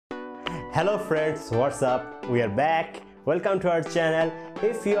Hello friends, what's up? We are back. Welcome to our channel.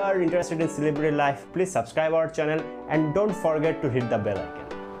 If you are interested in celebrity life, please subscribe our channel and don't forget to hit the bell icon.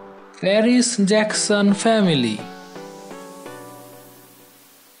 Paris Jackson family.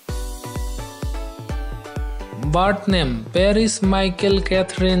 Birth name Paris Michael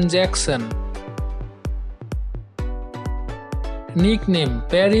Katherine Jackson. Nickname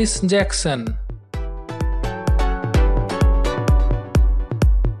Paris Jackson.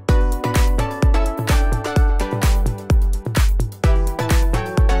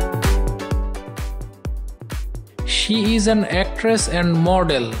 She is an actress and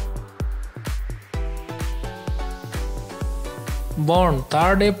model. Born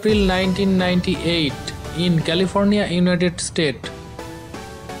 3rd April 1998 in California, United States.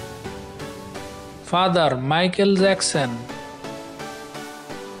 Father Michael Jackson.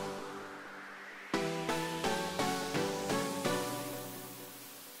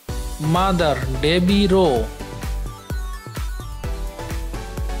 Mother Debbie Rowe.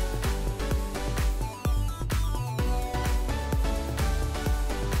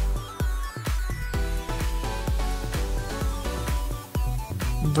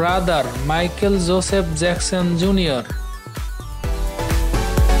 Brother Michael Joseph Jackson Jr.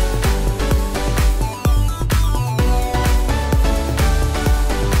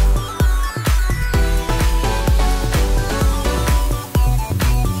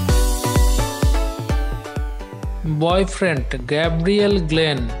 Boyfriend Gabriel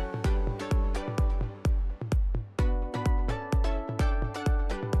Glenn.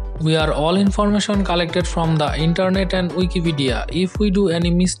 We are all information collected from the internet and Wikipedia. If we do any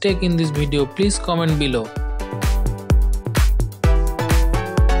mistake in this video, please comment below.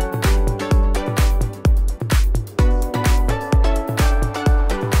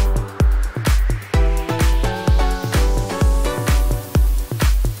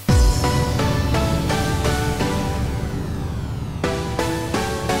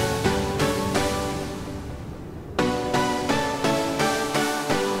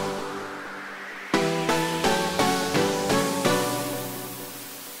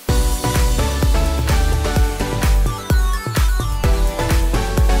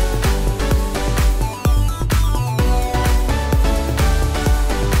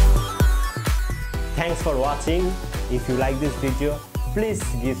 Thanks for watching. If you like this video, please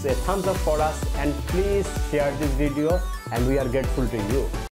give a thumbs up for us and please share this video, and we are grateful to you.